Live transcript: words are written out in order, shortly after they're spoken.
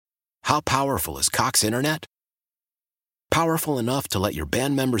How powerful is Cox Internet? Powerful enough to let your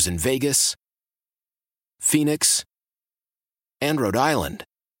band members in Vegas, Phoenix, and Rhode Island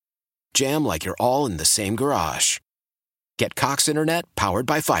jam like you're all in the same garage. Get Cox Internet powered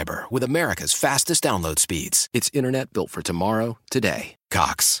by fiber with America's fastest download speeds. It's internet built for tomorrow, today.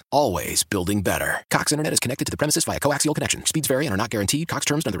 Cox, always building better. Cox Internet is connected to the premises via coaxial connection. Speeds vary and are not guaranteed. Cox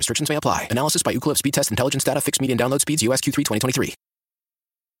terms and other restrictions may apply. Analysis by Ookla Speed Test Intelligence Data. Fixed median download speeds. US Q3 2023.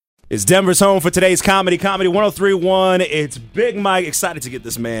 It's Denver's home for today's Comedy 103.1. It's Big Mike. Excited to get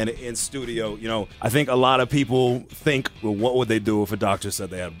this man in studio. You know, I think a lot of people think, well, what would they do if a doctor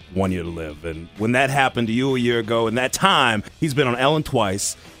said they had 1 year to live? And when that happened to you a year ago, in that time, he's been on Ellen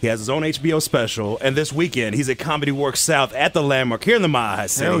twice. He has his own HBO special. And this weekend, he's at Comedy Works South at the Landmark here in the Mile High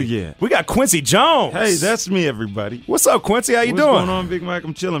City. Hell yeah. We got Quincy Jones. Hey, that's me, everybody. What's up, Quincy? How you doing? What's going on, Big Mike?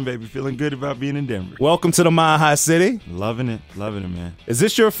 I'm chilling, baby. Feeling good about being in Denver. Welcome to the Mile High City. Loving it, man. Is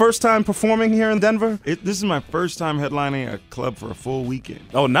this your first time performing here in Denver? This is my first time headlining a club for a full weekend.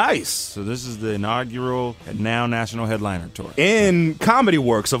 Oh, nice. So this is the inaugural Now National Headliner Tour. In Comedy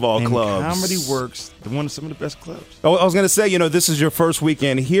Works of all clubs. Comedy Works, some of the best clubs. Oh, I was going to say, this is your first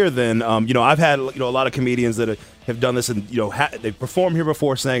weekend here then. I've had, a lot of comedians that have done this and, they performed here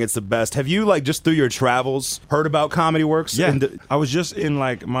before saying it's the best. Have you, just through your travels, heard about Comedy Works? Yeah. I was just in,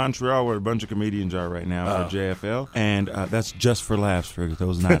 Montreal where a bunch of comedians are right now for JFL. And that's just for laughs for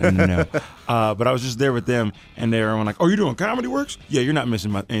those not in the know. But I was just there with them, and they were like, "Oh, you're doing Comedy Works? Yeah, you're not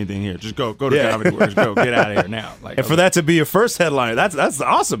missing anything here. Just go to Comedy Works. Go, get out of here now." And for that to be your first headliner, that's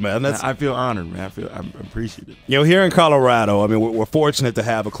awesome, man. I feel honored, man. I'm appreciative. Here in Colorado, we're fortunate to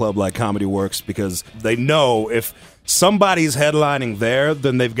have a club like Comedy Works because they know if somebody's headlining there,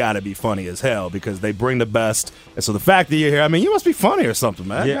 then they've got to be funny as hell because they bring the best. And so the fact that you're here, you must be funny or something,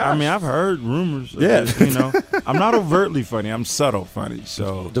 man. Yeah, Gosh. I've heard rumors. Yeah. I'm not overtly funny. I'm subtle funny.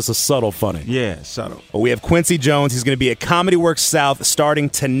 So just a subtle funny. Yeah, subtle. Well, we have Quincy Jones. He's going to be at Comedy Works South starting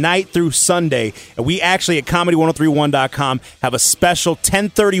tonight through Sunday. And we actually at Comedy1031.com have a special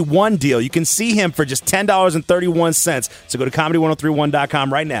 1031 deal. You can see him for just $10.31. So go to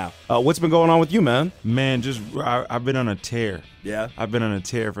Comedy1031.com right now. What's been going on with you, man? Man, I've been on a tear. Yeah? I've been on a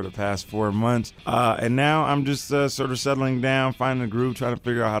tear for the past 4 months. And now I'm just sort of settling down, finding a groove, trying to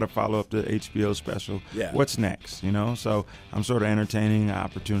figure out how to follow up the HBO special. Yeah. What's next, So I'm sort of entertaining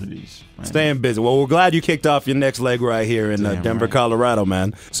opportunities. Right? Staying busy. Well, we're glad you kicked off your next leg right here in Denver, right. Colorado,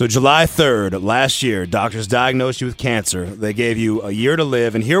 man. So July 3rd, last year, doctors diagnosed you with cancer. They gave you a year to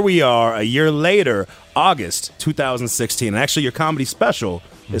live. And here we are a year later, August 2016. And actually, your comedy special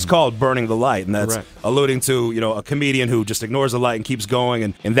is called Burning the Light, and that's alluding to, a comedian who just ignores the light and keeps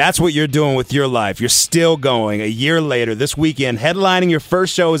going, and that's what you're doing with your life. You're still going a year later, this weekend, headlining your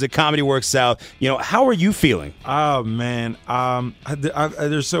first shows at Comedy Works South. How are you feeling? Oh, man.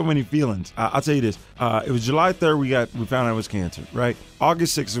 There's so many feelings. I'll tell you this. It was July 3rd we found out it was cancer, right?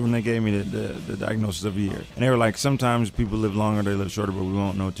 August 6th is when they gave me the diagnosis of a year. And they were like, sometimes people live longer, they live shorter, but we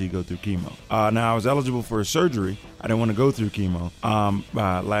won't know until you go through chemo. Now, I was eligible for a surgery. I didn't want to go through chemo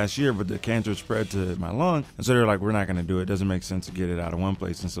last year, but the cancer spread to my lung. And so they were like, we're not going to do it. It doesn't make sense to get it out of one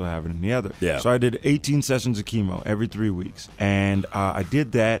place and still have it in the other. Yeah. So I did 18 sessions of chemo every 3 weeks. And I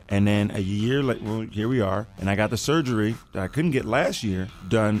did that. And then a year later, well, here we are. And I got the surgery that I couldn't get last year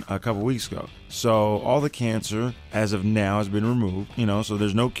done a couple weeks ago. So all the cancer, as of now, has been removed, so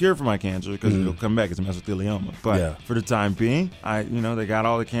there's no cure for my cancer because it'll come back. It's mesothelioma. But for the time being, they got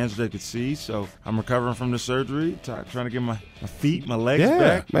all the cancer they could see. So I'm recovering from the surgery, trying to get my feet, my legs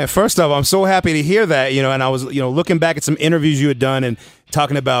back. Man, first off, I'm so happy to hear that, and I was, looking back at some interviews you had done and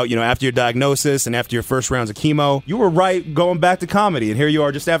talking about, after your diagnosis and after your first rounds of chemo, you were right going back to comedy. And here you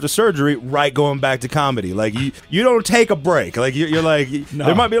are just after surgery, right going back to comedy. Like, you don't take a break. Like, you're like, no.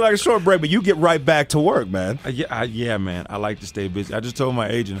 There might be like a short break, but you get right back to work, man. Yeah, man. I like to stay busy. I just told my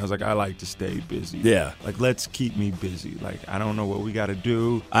agent, I was like, I like to stay busy. Yeah. Like, let's keep me busy. Like, I don't know what we got to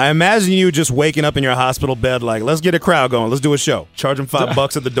do. I imagine you just waking up in your hospital bed like, let's get a crowd going. Let's do a show. Charge them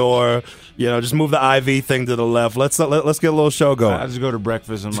 $5 at the door. Just move the IV thing to the left. Let's get a little show going. I just go to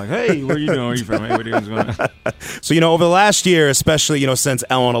breakfast. I'm like, hey, where you doing? Where you from? Hey, what's going on? So, over the last year, especially, since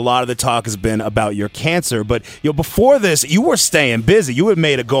Ellen, a lot of the talk has been about your cancer. But, before this, you were staying busy. You had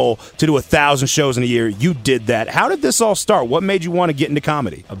made a goal to do 1,000 shows in a year. You did that. How did this all start? What made you want to get into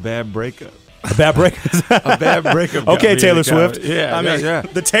comedy? A bad breakup. A bad breakup. A bad breakup. got Okay, me Taylor into comedy. Swift. Yeah, I mean, yeah.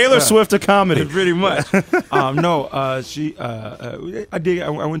 the Taylor Swift of comedy. Pretty much. I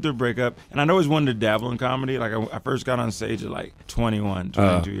went through a breakup, and I'd always wanted to dabble in comedy. Like I first got on stage at like 21,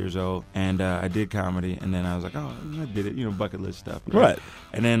 22 years old, and I did comedy, and then I was like, oh, I did it, bucket list stuff. Right.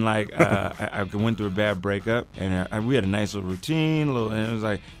 And then like I went through a bad breakup, and we had a nice little routine, and it was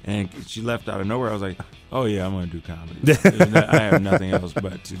like, and she left out of nowhere. I was like, oh yeah, I'm gonna do comedy. I have nothing else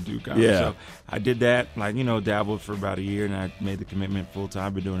but to do comedy. Yeah. So I did that, like, dabbled for about a year, and I made the commitment full time.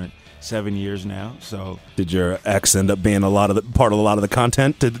 I've been doing it 7 years now. So Did your ex end up being part of a lot of the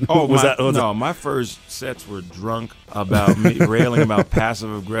content? My first sets were drunk about me railing about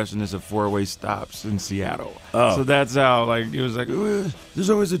passive aggressiveness of four-way stops in Seattle. Oh. So that's how, like, it was like, there's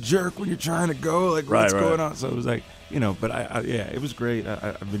always a jerk when you're trying to go, like, what's going on? So it was like, but it was great.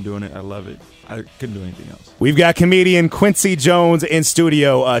 I've been doing it. I love it. I couldn't do anything else. We've got comedian Quincy Jones in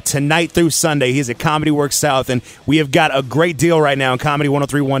studio tonight through Sunday. He's at Comedy Works South, and we have got a great deal right now on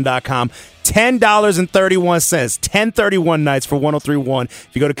Comedy1031.com. $10.31, 1031 nights for 1031. If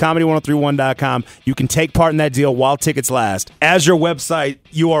you go to Comedy1031.com, you can take part in that deal while tickets last. As your website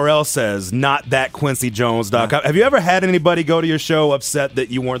URL says, not thatQuincyJones.com. Have you ever had anybody go to your show upset that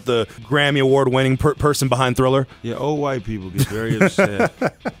you weren't the Grammy Award-winning person behind Thriller? Yeah, old white people get very upset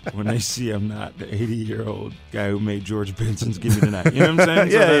when they see I'm not the 80-year-old guy who made George Benson's Give Me the Night. You know what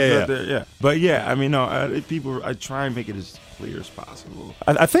I'm saying? Yeah. But yeah, I mean, no, people, I try and make it as clear as possible.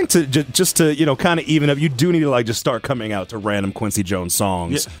 I think just to kind of even up, you do need to like just start coming out to random Quincy Jones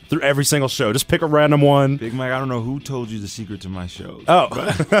songs through every single show. Just pick a random one. Big Mike, I don't know who told you the secret to my shows. Oh,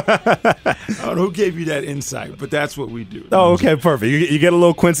 I don't know who gave you that insight, but that's what we do. Oh, okay, perfect. You get a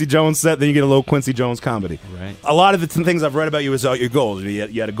little Quincy Jones set, then you get a little Quincy Jones comedy. Right. A lot of the things I've read about you is your goals. You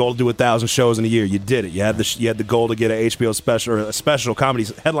had a goal to do 1,000 shows in a year. You did it. You had the goal to get an HBO special or a special comedy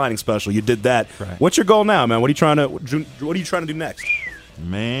headlining special. You did that. Right. What's your goal now, man? What are you trying to do next?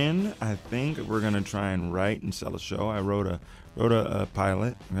 Man, I think we're gonna try and write and sell a show. I wrote a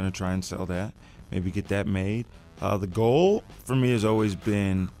pilot. I'm gonna try and sell that. Maybe get that made. The goal for me has always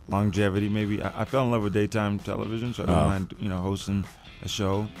been longevity. Maybe I fell in love with daytime television, so I don't mind, hosting a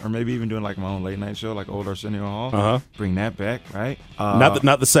show, or maybe even doing like my own late night show, like Old Arsenio Hall. Bring that back, right?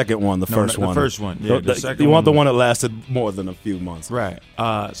 Not the second one, the first one. The first one, yeah. The second you want one the one that lasted more than a few months, right?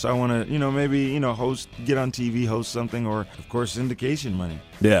 So I want to, maybe host, get on TV, host something, or of course syndication money.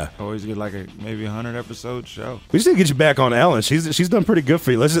 Yeah, always get like maybe 100 episode show. We just need to get you back on Ellen. She's done pretty good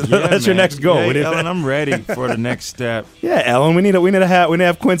for you. That's your next goal. Hey, Ellen, I'm ready for the next step. Yeah, Ellen, we need to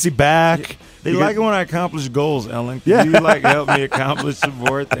have Quincy back. Yeah. They like it when I accomplish goals, Ellen. Can you help me accomplish some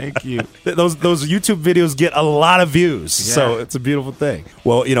more? Thank you. Those YouTube videos get a lot of views, so it's a beautiful thing.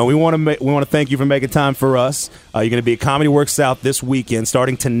 Well, we want to thank you for making time for us. You're going to be at Comedy Works South this weekend,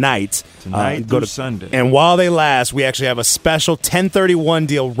 starting tonight. Through Sunday. And while they last, we actually have a special 1031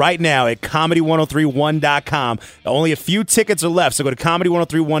 deal right now at Comedy1031.com. Only a few tickets are left, so go to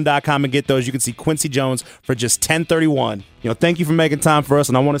Comedy1031.com and get those. You can see Quincy Jones for just 1031. Thank you for making time for us,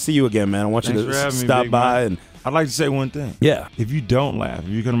 and I want to see you again, man. I want you to stop by. And I'd like to say one thing. Yeah. If you don't laugh, if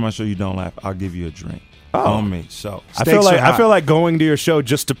you come to my show, you don't laugh, I'll give you a drink. On me. So I feel like going to your show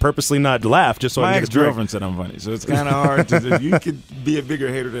just to purposely not laugh, just so I can get a drink. My ex-girlfriend said I'm funny, so it's kind of hard to. You could be a bigger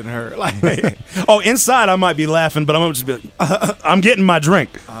hater than her. Inside I might be laughing, but I'm just be like, I'm getting my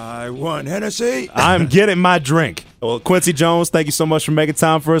drink. I want Hennessy. I'm getting my drink. Well, Quincy Jones, thank you so much for making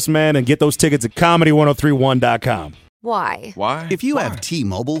time for us, man, and get those tickets at Comedy1031.com. Why? If you have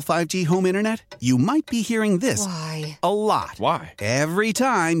T-Mobile 5G home internet, you might be hearing this Why? a lot. Why? Every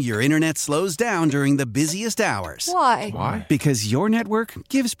time your internet slows down during the busiest hours. Why? Because your network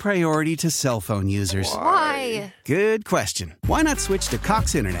gives priority to cell phone users. Why? Good question. Why not switch to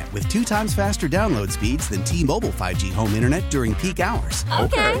Cox Internet with 2 times faster download speeds than T-Mobile 5G home internet during peak hours?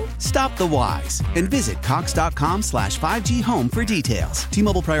 Okay. Stop the whys and visit Cox.com/5G home for details.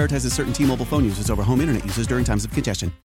 T-Mobile prioritizes certain T-Mobile phone users over home internet users during times of congestion.